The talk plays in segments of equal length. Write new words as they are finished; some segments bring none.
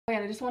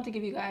And I just want to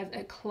give you guys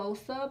a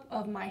close-up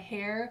of my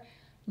hair.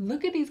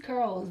 Look at these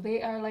curls.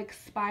 They are like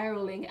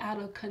spiraling out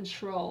of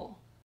control.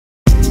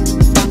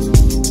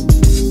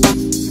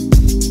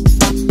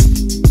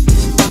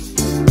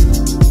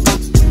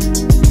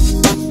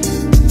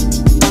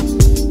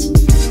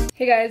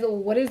 Hey guys,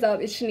 what is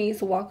up? It's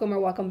Shanice.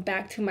 Welcome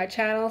back to my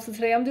channel. So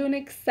today I'm doing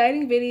an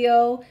exciting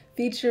video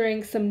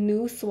featuring some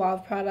new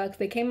Suave products.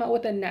 They came out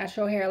with a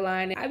natural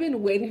hairline. I've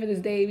been waiting for this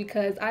day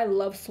because I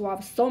love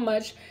Suave so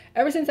much.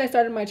 Ever since I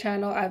started my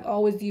channel, I've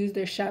always used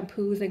their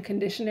shampoos and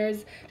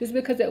conditioners just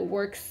because it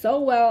works so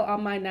well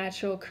on my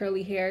natural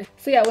curly hair.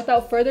 So yeah,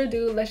 without further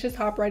ado, let's just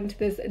hop right into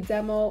this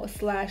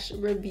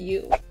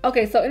demo/review.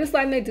 Okay, so in this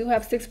line they do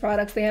have 6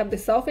 products. They have the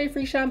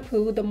sulfate-free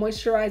shampoo, the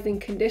moisturizing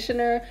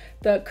conditioner,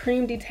 the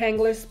cream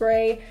detangler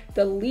spray,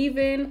 the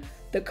leave-in,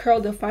 the curl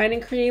defining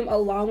cream,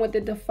 along with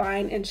the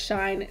define and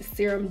shine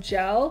serum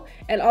gel.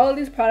 And all of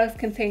these products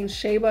contain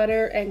shea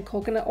butter and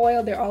coconut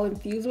oil. They're all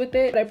infused with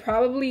it. But I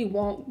probably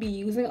won't be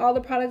using all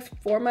the products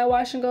for my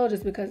wash and go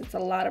just because it's a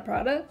lot of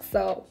products.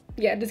 So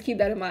yeah, just keep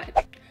that in mind.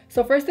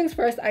 So first things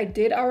first, I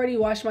did already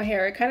wash my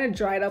hair. It kind of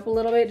dried up a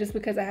little bit just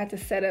because I had to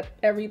set up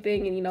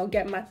everything and, you know,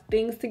 get my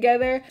things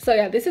together. So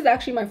yeah, this is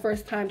actually my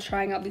first time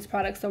trying out these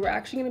products. So we're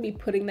actually going to be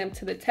putting them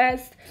to the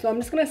test. So I'm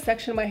just going to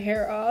section my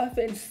hair off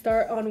and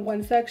start on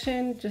one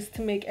section just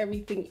to make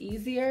everything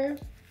easier.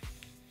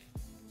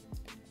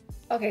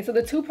 Okay, so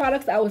the 2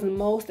 products I was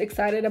most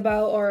excited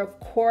about are, of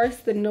course,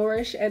 the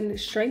Nourish and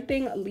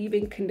Strengthening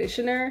Leave-In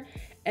Conditioner.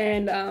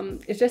 And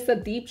it's just a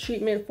deep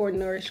treatment for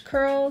nourished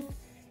curls.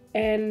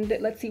 And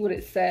let's see what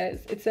it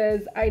says. It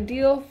says,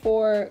 ideal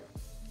for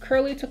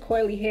curly to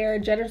coily hair,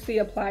 generously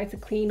applied to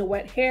clean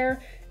wet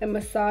hair and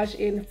massage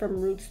in from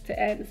roots to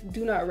ends.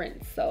 Do not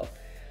rinse. So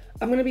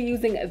I'm going to be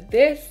using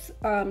this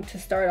to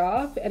start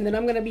off, and then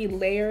I'm going to be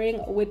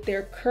layering with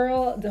their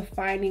curl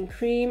defining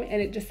cream,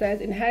 and it just says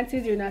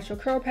enhances your natural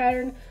curl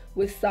pattern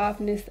with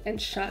softness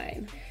and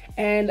shine.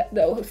 And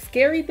the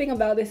scary thing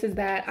about this is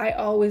that I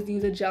always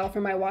use a gel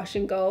for my wash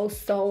and go,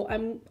 so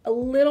I'm a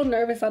little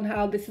nervous on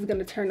how this is going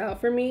to turn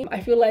out for me. I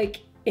feel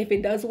like if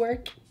it does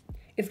work,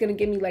 it's going to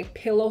give me like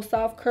pillow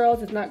soft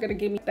curls. It's not going to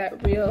give me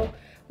that real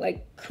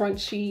like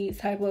crunchy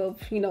type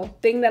of, you know,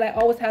 thing that I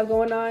always have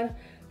going on.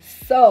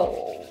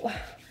 So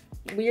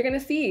we're going to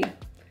see.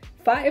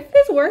 If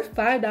this works,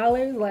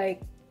 $5,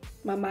 like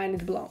my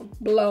mind is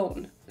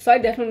blown. So I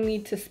definitely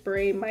need to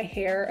spray my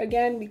hair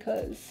again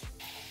because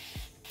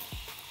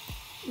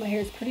my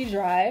hair is pretty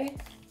dry.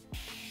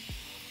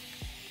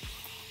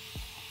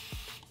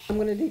 I'm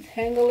gonna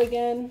detangle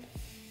again.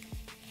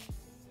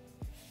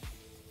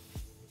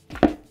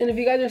 And if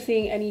you guys are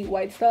seeing any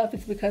white stuff,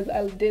 it's because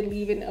I did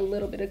leave in a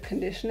little bit of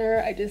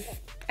conditioner. I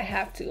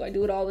have to. I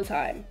do it all the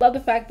time. Love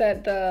the fact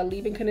that the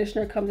leave-in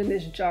conditioner comes in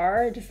this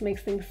jar. It just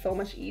makes things so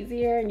much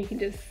easier, and you can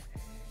just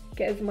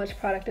get as much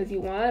product as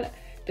you want.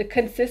 The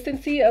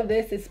consistency of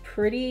this is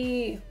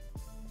pretty,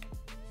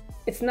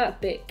 it's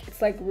not thick.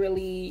 It's like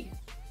really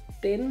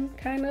thin,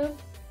 kind of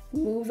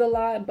moves a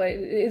lot, but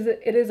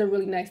it is a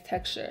really nice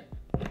texture.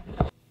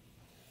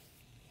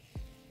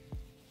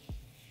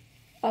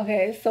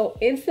 Okay, so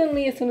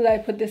instantly as soon as I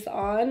put this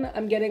on,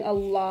 I'm getting a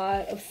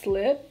lot of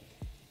slip,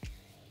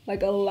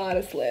 like a lot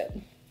of slip.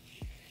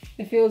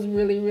 It feels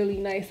really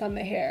nice on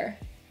the hair,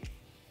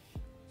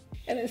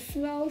 and it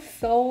smells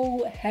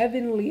so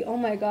heavenly. Oh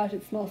my gosh,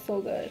 it smells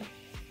so good.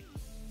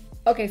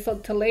 Okay, so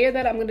to layer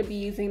that, I'm going to be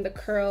using the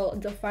curl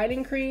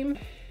defining cream.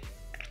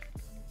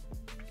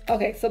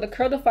 Okay, so the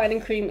curl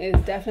defining cream is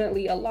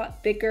definitely a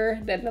lot thicker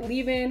than the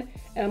leave-in,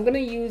 and I'm gonna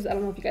use, I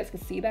don't know if you guys can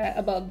see that,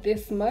 about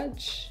this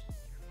much.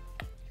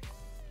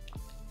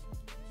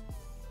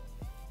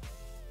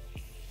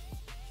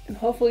 And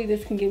hopefully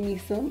this can give me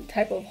some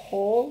type of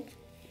hold.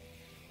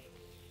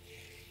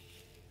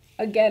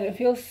 Again, it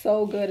feels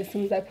so good as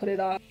soon as I put it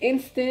on.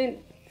 Instant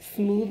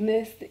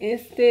smoothness,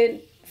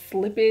 instant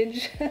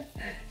slippage.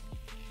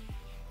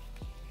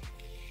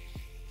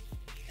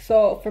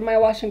 So for my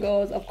wash and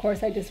goes, of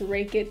course, I just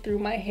rake it through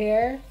my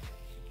hair.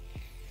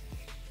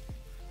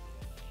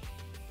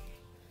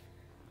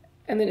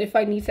 And then if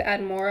I need to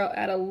add more, I'll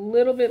add a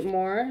little bit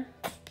more.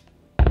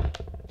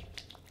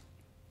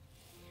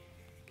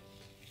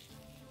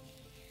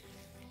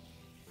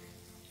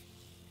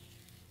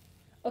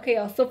 Okay,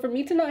 y'all, so for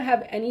me to not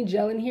have any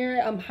gel in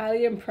here, I'm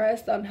highly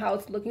impressed on how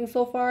it's looking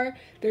so far.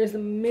 There's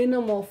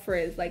minimal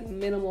frizz, like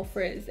minimal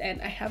frizz,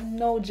 and I have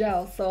no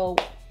gel, so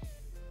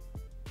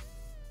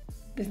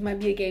this might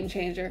be a game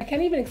changer. I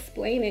can't even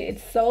explain it.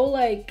 It's so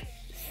like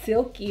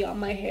silky on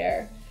my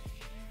hair.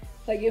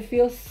 Like it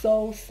feels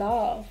so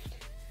soft.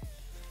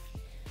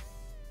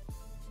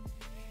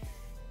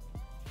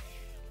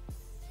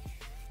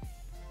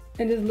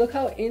 And just look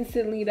how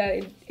instantly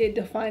that it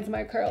defines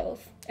my curls.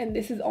 And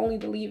this is only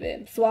the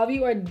leave-in.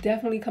 Suave are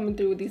definitely coming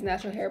through with these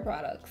natural hair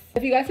products.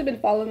 If you guys have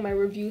been following my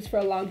reviews for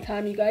a long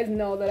time, you guys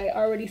know that I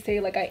already say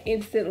like I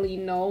instantly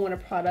know when a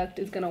product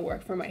is gonna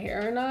work for my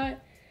hair or not.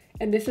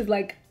 And this is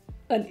like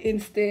an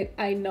instant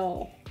I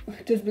know,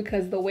 just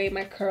because the way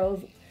my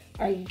curls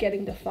are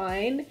getting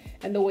defined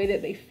and the way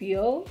that they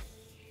feel.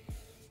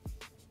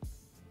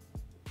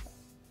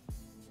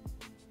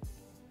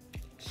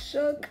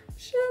 shook.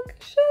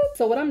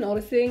 So what I'm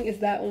noticing is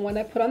that when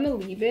I put on the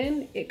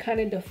leave-in, it kind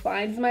of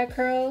defines my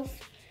curls.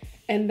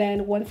 And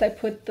then once I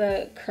put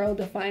the curl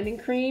defining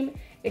cream,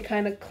 it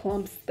kind of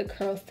clumps the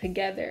curls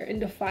together and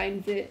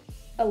defines it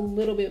a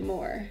little bit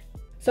more.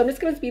 So I'm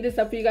just gonna speed this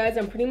up for you guys.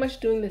 I'm pretty much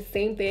doing the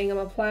same thing. I'm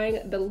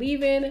applying the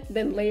leave-in,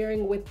 then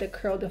layering with the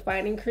curl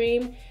defining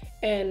cream,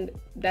 and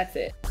that's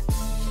it.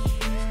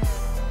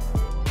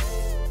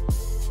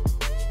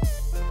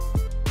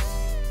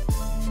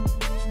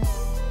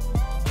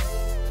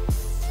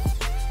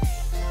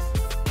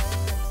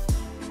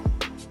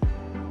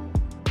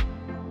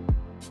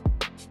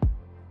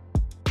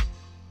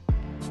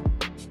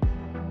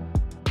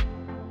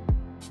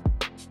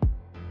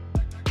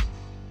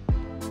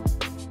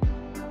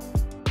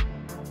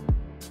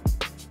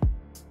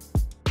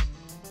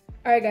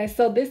 Alright guys,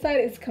 so this side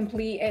is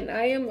complete and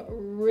I am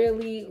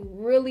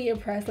really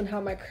impressed on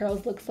how my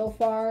curls look so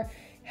far.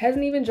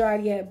 Hasn't even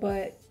dried yet,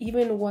 but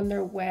even when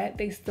they're wet,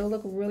 they still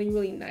look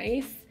really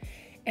nice.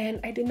 And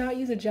I did not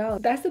use a gel.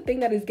 That's the thing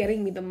that is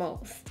getting me the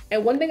most.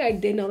 And one thing I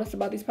did notice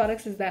about these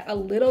products is that a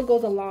little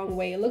goes a long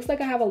way. It looks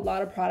like I have a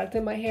lot of product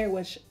in my hair,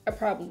 which I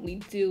probably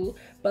do,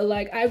 but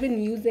like I've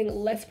been using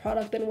less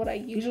product than what I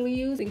usually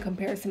use in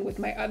comparison with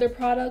my other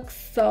products.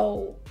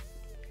 So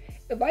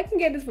if I can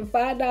get this for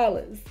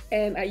 $5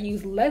 and I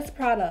use less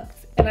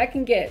products and I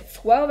can get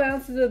 12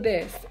 ounces of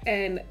this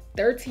and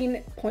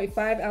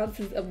 13.5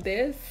 ounces of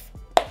this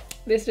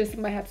just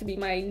might have to be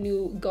my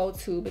new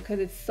go-to because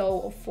it's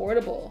so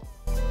affordable.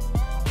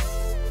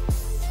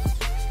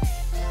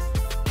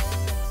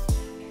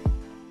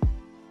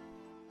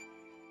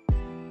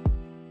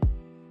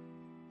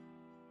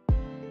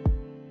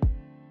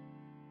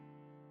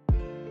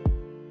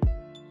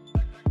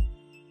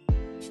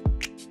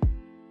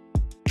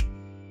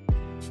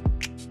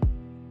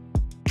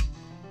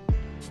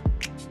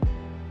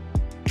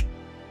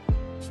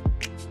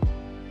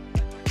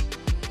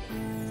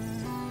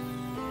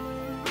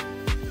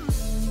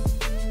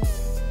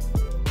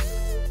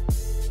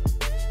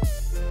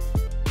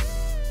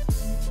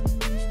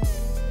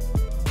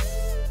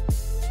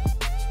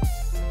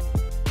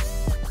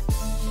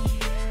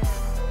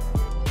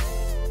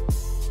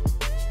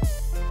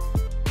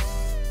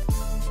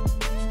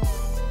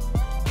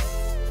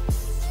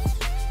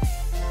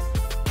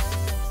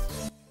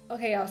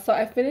 Okay y'all, so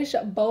I finished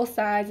both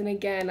sides and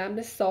again, I'm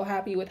just so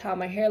happy with how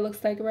my hair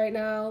looks like right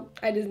now.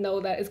 I just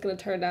know that it's gonna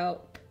turn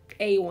out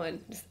A1,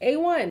 just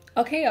A1.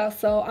 Okay y'all,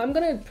 so I'm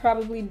gonna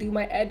probably do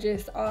my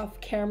edges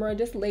off camera,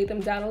 just lay them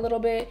down a little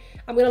bit.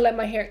 I'm gonna let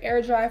my hair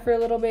air dry for a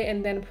little bit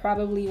and then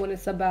probably when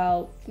it's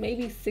about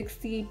maybe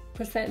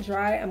 60%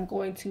 dry, I'm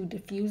going to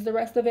diffuse the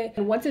rest of it.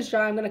 And once it's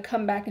dry, I'm gonna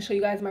come back and show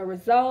you guys my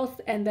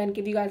results and then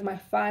give you guys my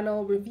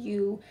final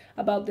review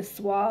about the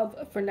Suave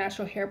for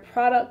Natural hair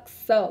products.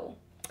 So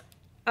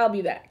I'll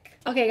be back.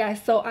 Okay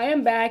guys, so I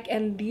am back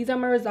and these are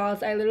my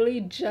results. I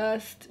literally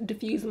just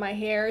diffused my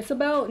hair. It's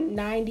about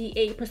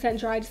 98%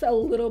 dry, just a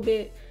little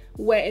bit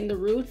wet in the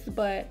roots,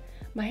 but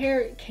my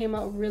hair came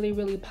out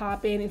really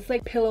popping. It's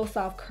like pillow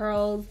soft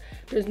curls.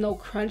 There's no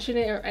crunch in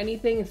it or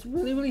anything. It's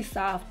really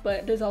soft,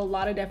 but there's a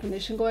lot of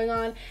definition going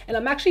on. And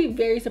I'm actually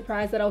very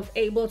surprised that I was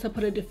able to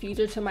put a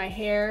diffuser to my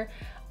hair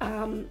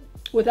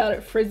without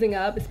it frizzing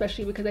up,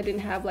 especially because I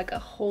didn't have like a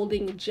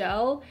holding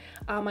gel.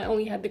 I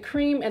only had the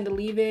cream and the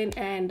leave-in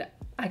and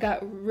I got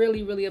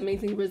really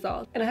amazing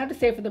results. And I have to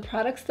say, for the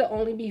products to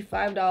only be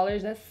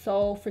 $5, that's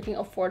so freaking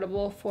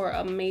affordable for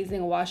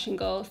amazing wash and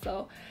go.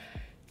 So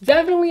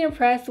definitely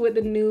impressed with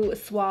the new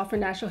Suave for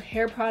Natural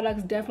hair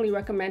products. Definitely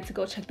recommend to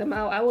go check them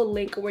out. I will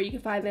link where you can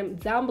find them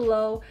down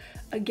below.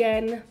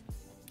 Again,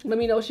 let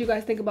me know what you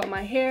guys think about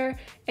my hair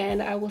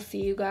and I will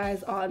see you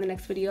guys all in the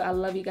next video. I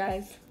love you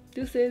guys.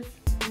 Deuces.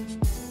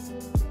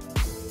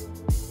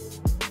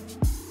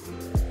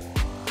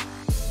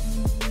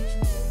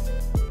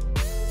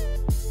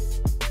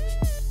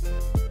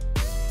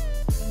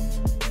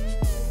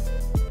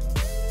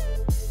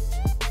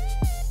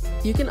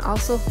 You can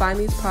also find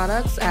these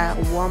products at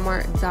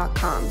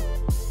walmart.com.